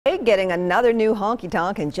Detroit getting another new honky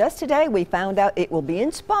tonk, and just today we found out it will be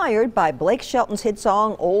inspired by Blake Shelton's hit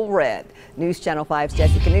song Old Red. News Channel 5's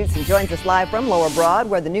Jesse Knudsen joins us live from Lower Broad,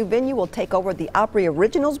 where the new venue will take over the Opry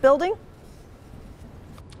Originals building.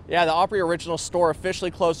 Yeah, the Opry Originals store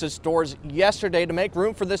officially closed its doors yesterday to make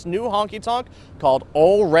room for this new honky tonk called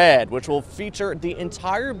Old Red, which will feature the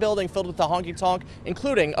entire building filled with the honky tonk,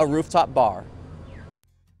 including a rooftop bar.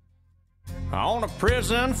 On a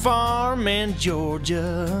prison farm in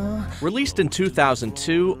Georgia. Released in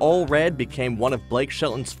 2002, Old Red became one of Blake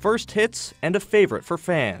Shelton's first hits and a favorite for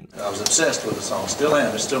fans. I was obsessed with the song, still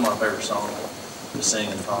am. It's still my favorite song to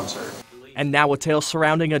sing in concert. And now a tale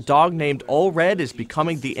surrounding a dog named Old Red is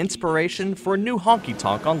becoming the inspiration for a new honky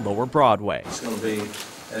tonk on Lower Broadway. It's going to be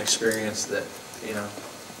an experience that,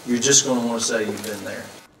 you're just going to want to say you've been there.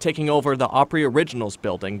 Taking over the Opry Originals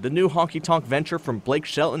building, the new honky tonk venture from Blake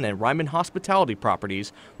Shelton and Ryman Hospitality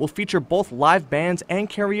properties will feature both live bands and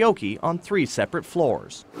karaoke on 3 separate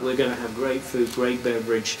floors. We're going to have great food, great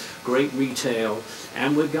beverage, great retail,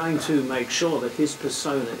 and we're going to make sure that his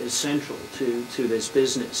persona is central to this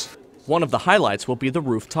business. One of the highlights will be the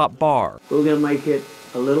rooftop bar. We're going to make it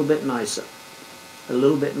a little bit nicer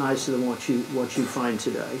than what you find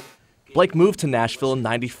today. Blake moved to Nashville in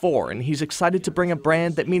 '94, and he's excited to bring a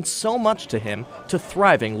brand that means so much to him to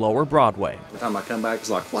thriving Lower Broadway. Every time I come back, it's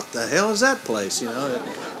like, what the hell is that place?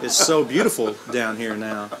 It's so beautiful down here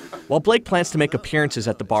now. While Blake plans to make appearances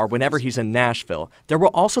at the bar whenever he's in Nashville, there will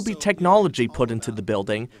also be technology put into the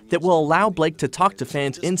building that will allow Blake to talk to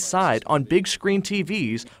fans inside on big screen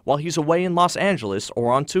TVs while he's away in Los Angeles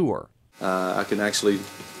or on tour. I can actually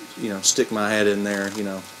stick my head in there,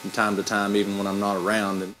 from time to time, even when I'm not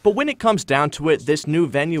around. But when it comes down to it, this new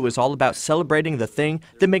venue is all about celebrating the thing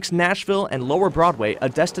that makes Nashville and Lower Broadway a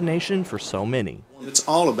destination for so many. It's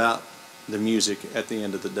all about the music at the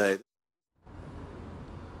end of the day.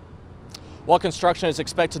 While construction is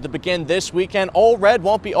expected to begin this weekend, Old Red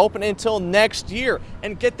won't be open until next year.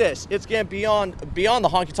 And get this, it's going to be beyond the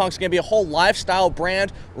honky tonk. It's going to be a whole lifestyle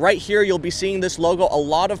brand. Right here, you'll be seeing this logo a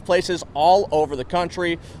lot of places all over the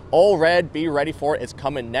country. Old Red, be ready for it. It's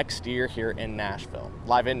coming next year here in Nashville.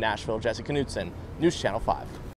 Live in Nashville, Jesse Knudsen, News Channel 5.